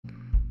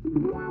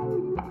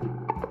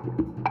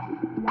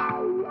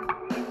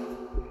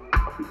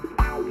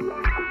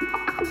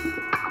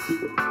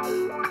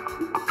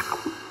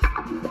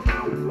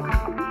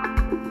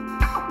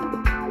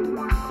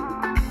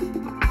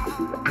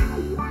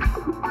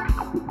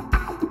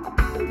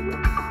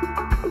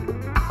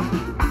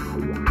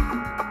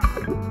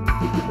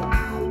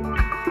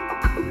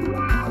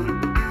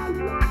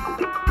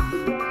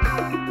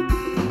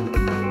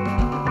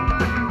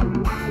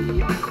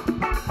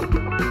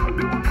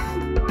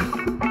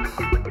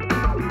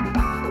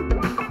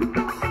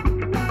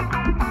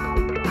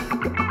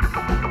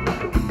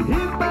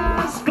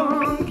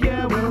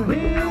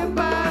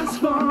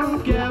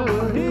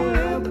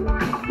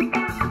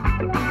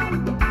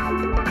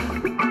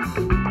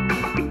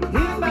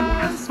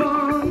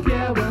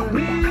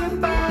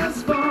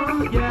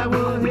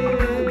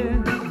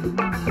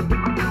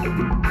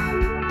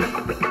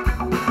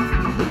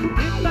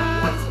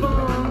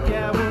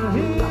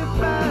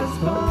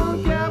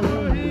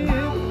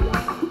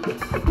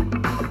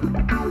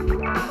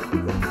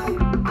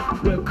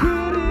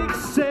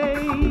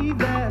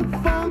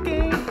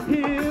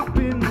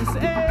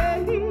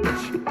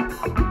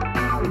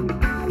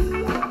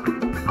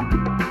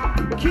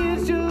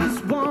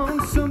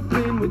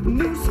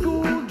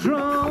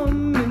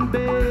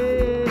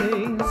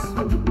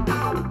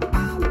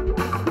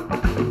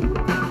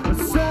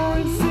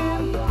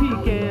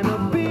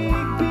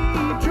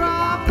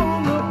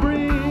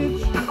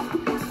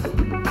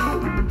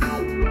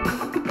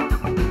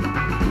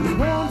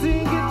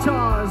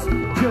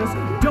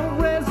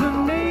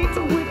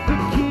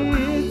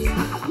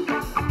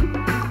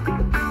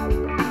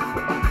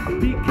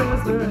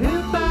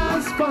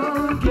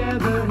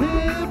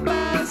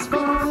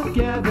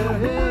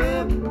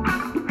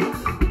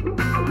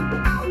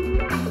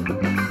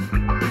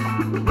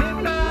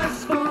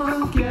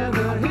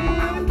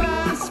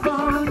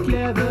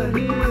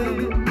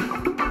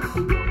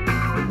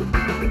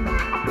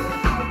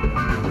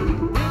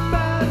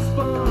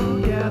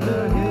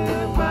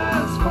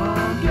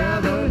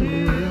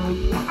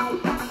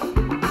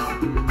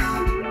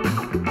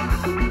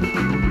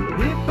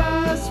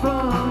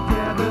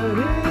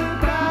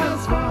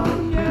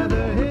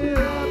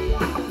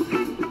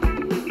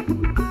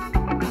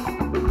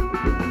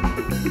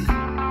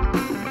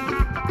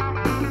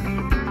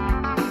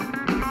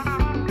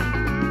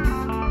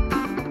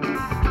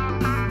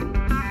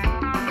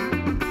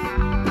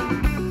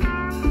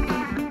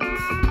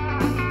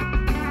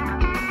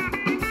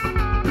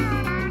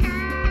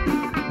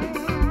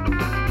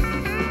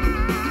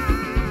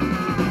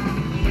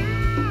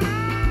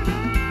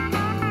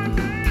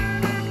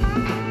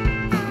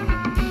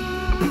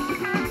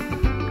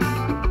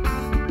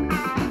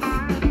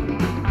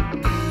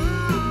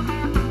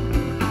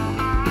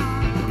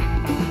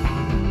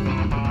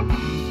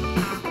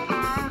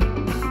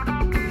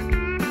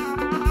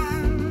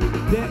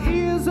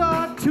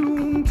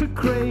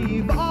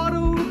crave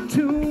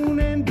auto-tune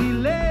and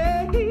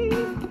delay.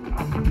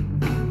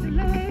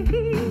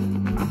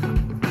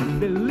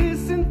 They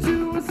listen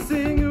to a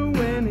singer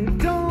when he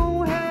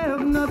don't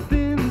have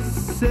nothing to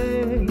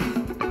say.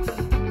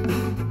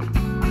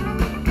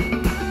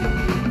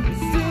 They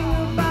sing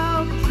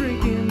about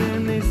drinking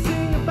and they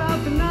sing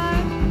about the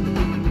night.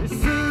 They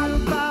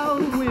sing about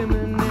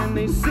women and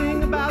they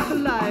sing about the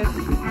life.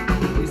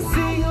 They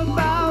sing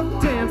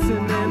about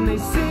dancing and they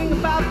sing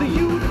about the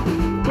youth.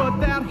 But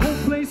that whole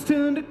place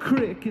turned to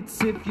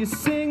crickets if you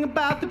sing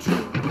about the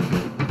truth.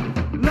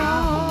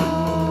 Long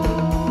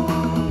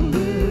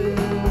live,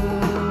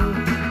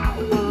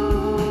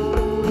 long live.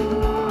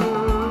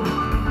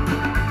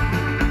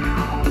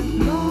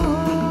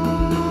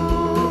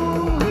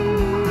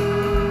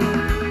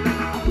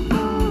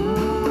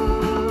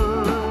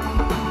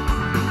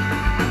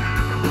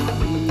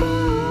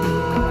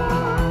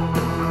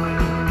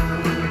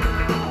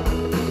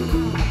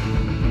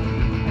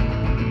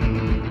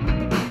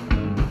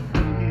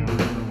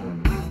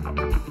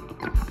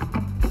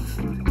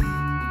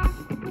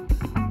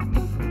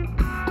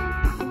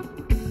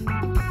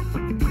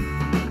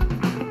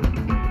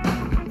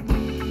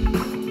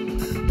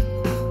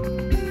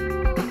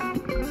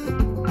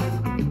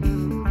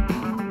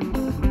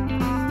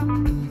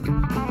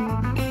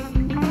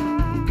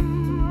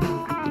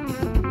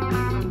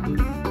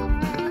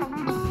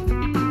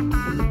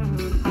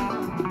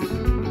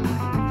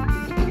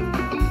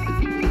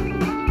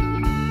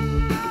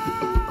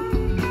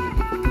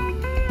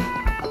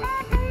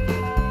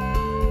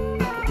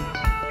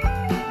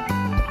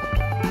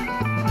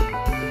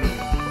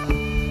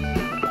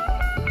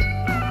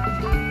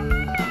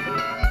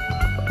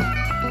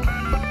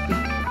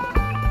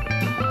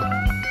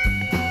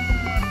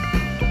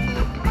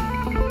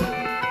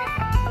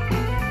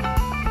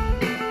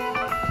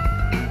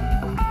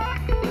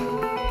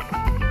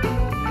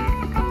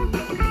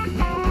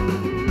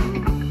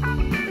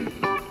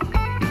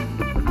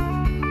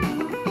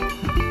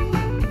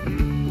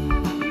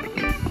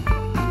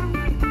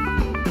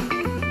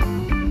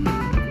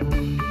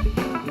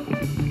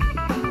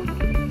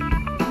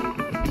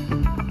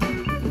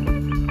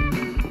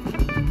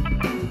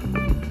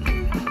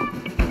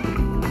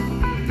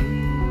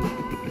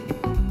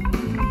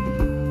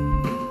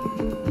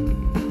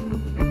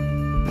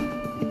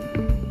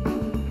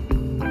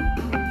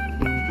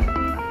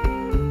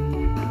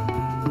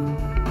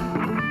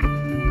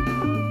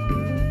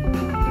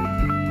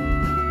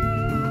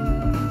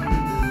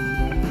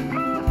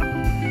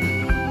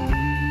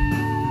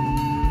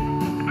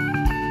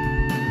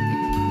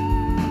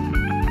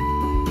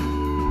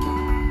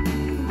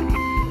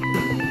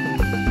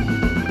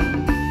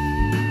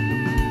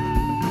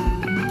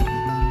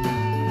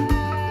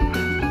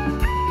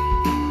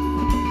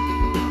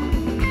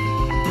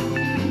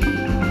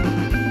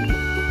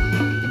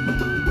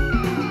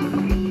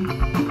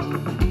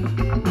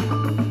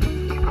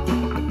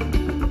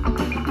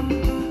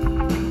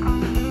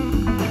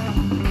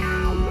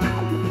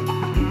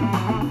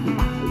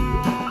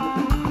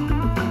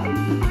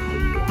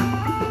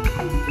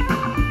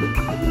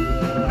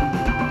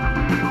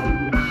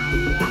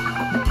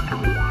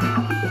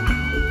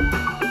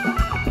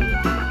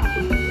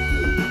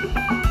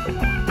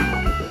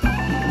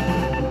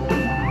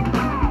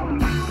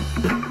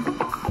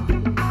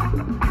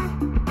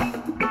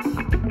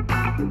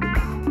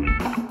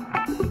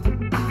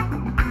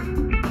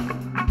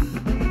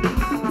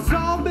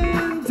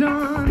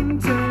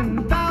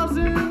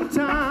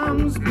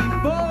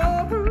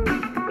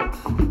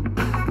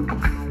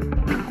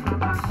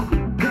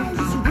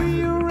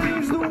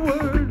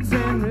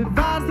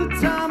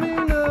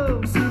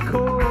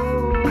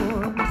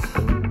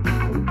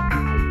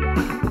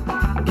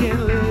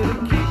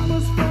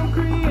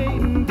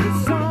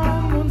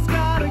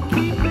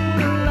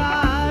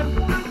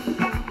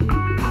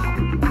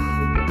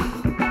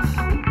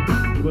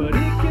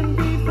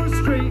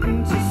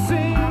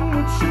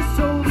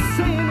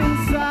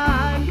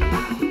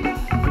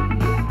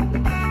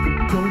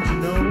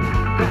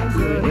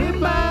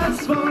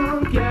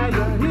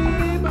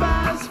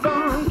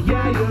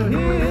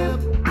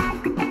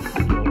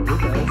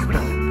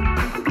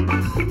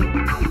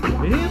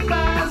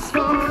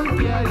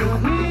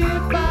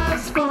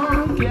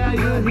 yeah,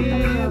 you're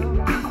hip.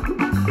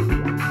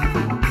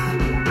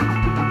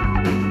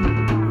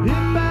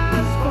 Hip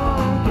as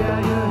funk, yeah,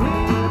 you're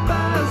hip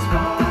as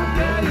funk,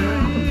 yeah,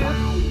 you're hip.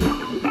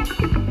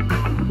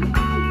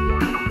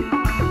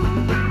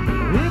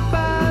 Hip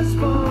as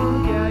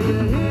funk, yeah,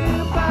 you're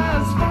hip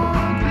as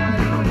funk, yeah,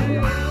 you're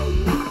hip.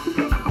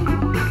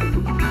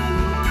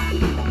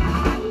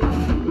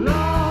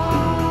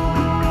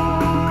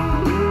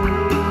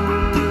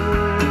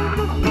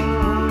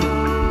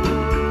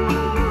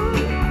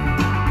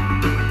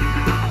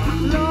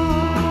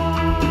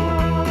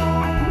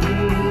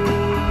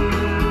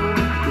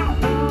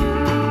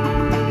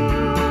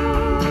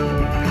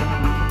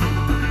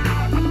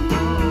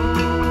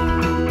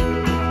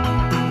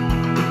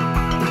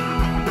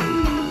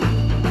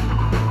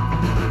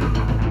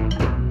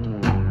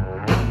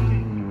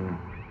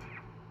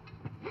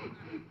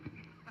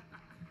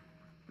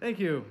 Thank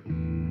you.